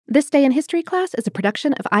This Day in History class is a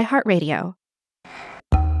production of iHeartRadio.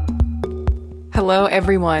 Hello,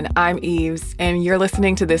 everyone. I'm Eves, and you're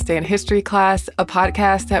listening to This Day in History class, a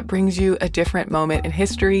podcast that brings you a different moment in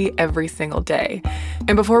history every single day.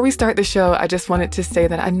 And before we start the show, I just wanted to say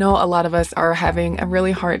that I know a lot of us are having a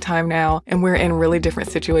really hard time now, and we're in really different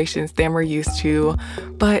situations than we're used to.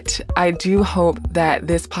 But I do hope that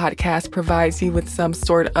this podcast provides you with some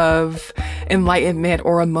sort of enlightenment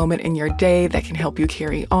or a moment in your day that can help you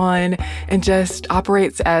carry on and just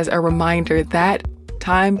operates as a reminder that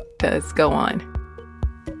time does go on.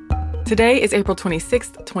 Today is April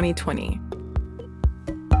 26th, 2020.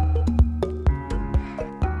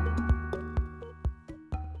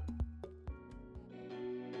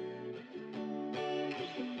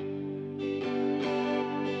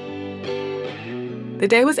 The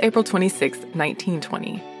day was April 26th,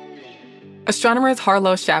 1920. Astronomers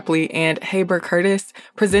Harlow Shapley and Shapley-Curtis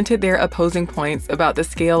presented their opposing points about the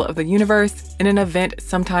scale of the universe in an event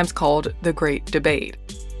sometimes called the Great Debate.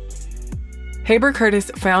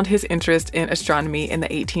 Shapley-Curtis found his interest in astronomy in the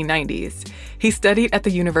 1890s. He studied at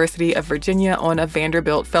the University of Virginia on a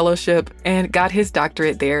Vanderbilt fellowship and got his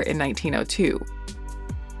doctorate there in 1902.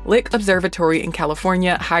 Lick Observatory in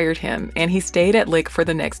California hired him, and he stayed at Lick for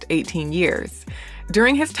the next 18 years.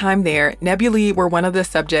 During his time there, nebulae were one of the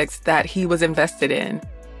subjects that he was invested in.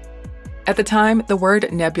 At the time, the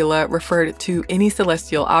word nebula referred to any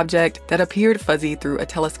celestial object that appeared fuzzy through a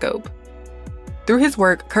telescope. Through his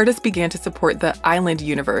work, Curtis began to support the island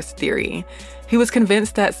universe theory. He was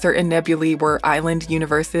convinced that certain nebulae were island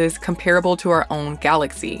universes comparable to our own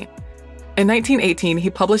galaxy. In 1918, he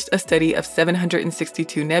published a study of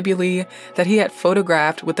 762 nebulae that he had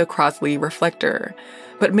photographed with the Crossley reflector.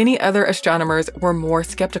 But many other astronomers were more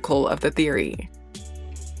skeptical of the theory.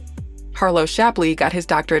 Harlow Shapley got his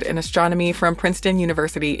doctorate in astronomy from Princeton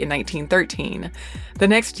University in 1913. The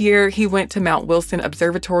next year, he went to Mount Wilson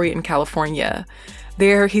Observatory in California.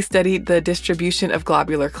 There, he studied the distribution of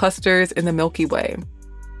globular clusters in the Milky Way.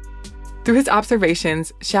 Through his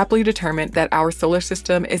observations, Shapley determined that our solar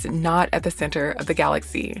system is not at the center of the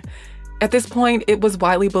galaxy. At this point, it was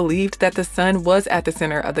widely believed that the sun was at the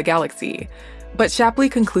center of the galaxy. But Shapley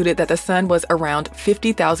concluded that the sun was around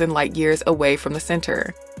 50,000 light years away from the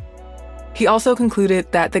center. He also concluded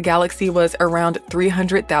that the galaxy was around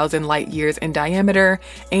 300,000 light years in diameter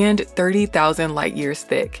and 30,000 light years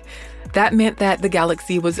thick. That meant that the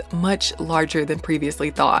galaxy was much larger than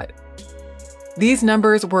previously thought. These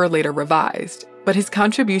numbers were later revised, but his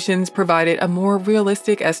contributions provided a more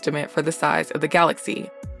realistic estimate for the size of the galaxy.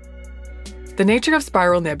 The nature of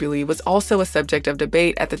spiral nebulae was also a subject of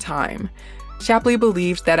debate at the time. Shapley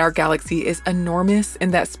believed that our galaxy is enormous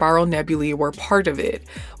and that spiral nebulae were part of it,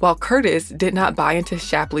 while Curtis did not buy into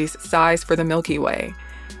Shapley's size for the Milky Way.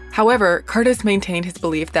 However, Curtis maintained his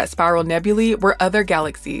belief that spiral nebulae were other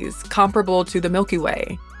galaxies comparable to the Milky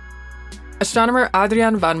Way. Astronomer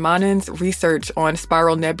Adrian van Maanen's research on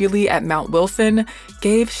spiral nebulae at Mount Wilson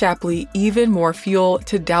gave Shapley even more fuel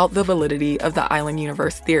to doubt the validity of the island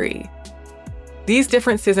universe theory. These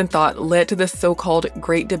differences in thought led to the so-called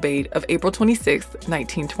Great Debate of April 26,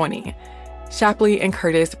 1920. Shapley and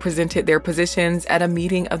Curtis presented their positions at a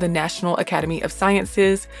meeting of the National Academy of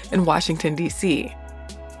Sciences in Washington, D.C.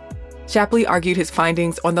 Shapley argued his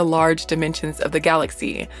findings on the large dimensions of the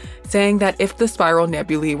galaxy, saying that if the spiral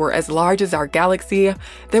nebulae were as large as our galaxy,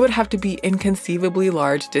 they would have to be inconceivably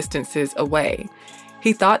large distances away.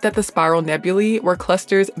 He thought that the spiral nebulae were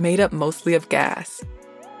clusters made up mostly of gas.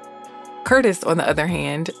 Curtis, on the other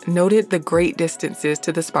hand, noted the great distances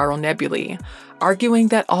to the spiral nebulae, arguing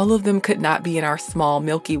that all of them could not be in our small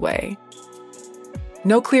Milky Way.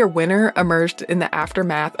 No clear winner emerged in the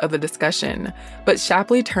aftermath of the discussion, but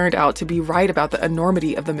Shapley turned out to be right about the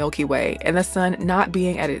enormity of the Milky Way and the sun not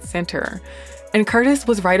being at its center, and Curtis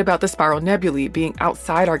was right about the spiral nebulae being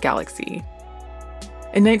outside our galaxy.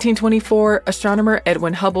 In 1924, astronomer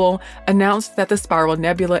Edwin Hubble announced that the spiral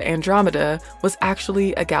nebula Andromeda was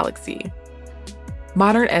actually a galaxy.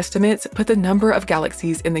 Modern estimates put the number of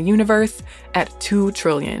galaxies in the universe at 2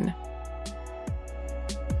 trillion.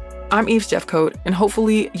 I'm Eve Jeffcoat, and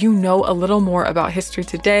hopefully you know a little more about history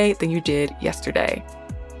today than you did yesterday.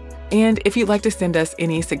 And if you'd like to send us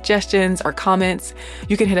any suggestions or comments,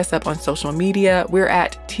 you can hit us up on social media. We're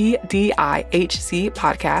at TDIHC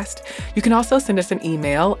Podcast. You can also send us an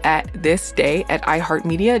email at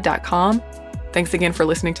thisday@iheartmedia.com. Thanks again for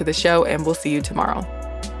listening to the show, and we'll see you tomorrow.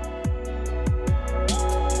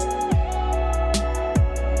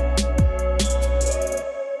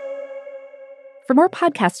 For more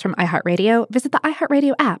podcasts from iHeartRadio, visit the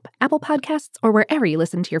iHeartRadio app, Apple Podcasts, or wherever you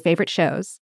listen to your favorite shows.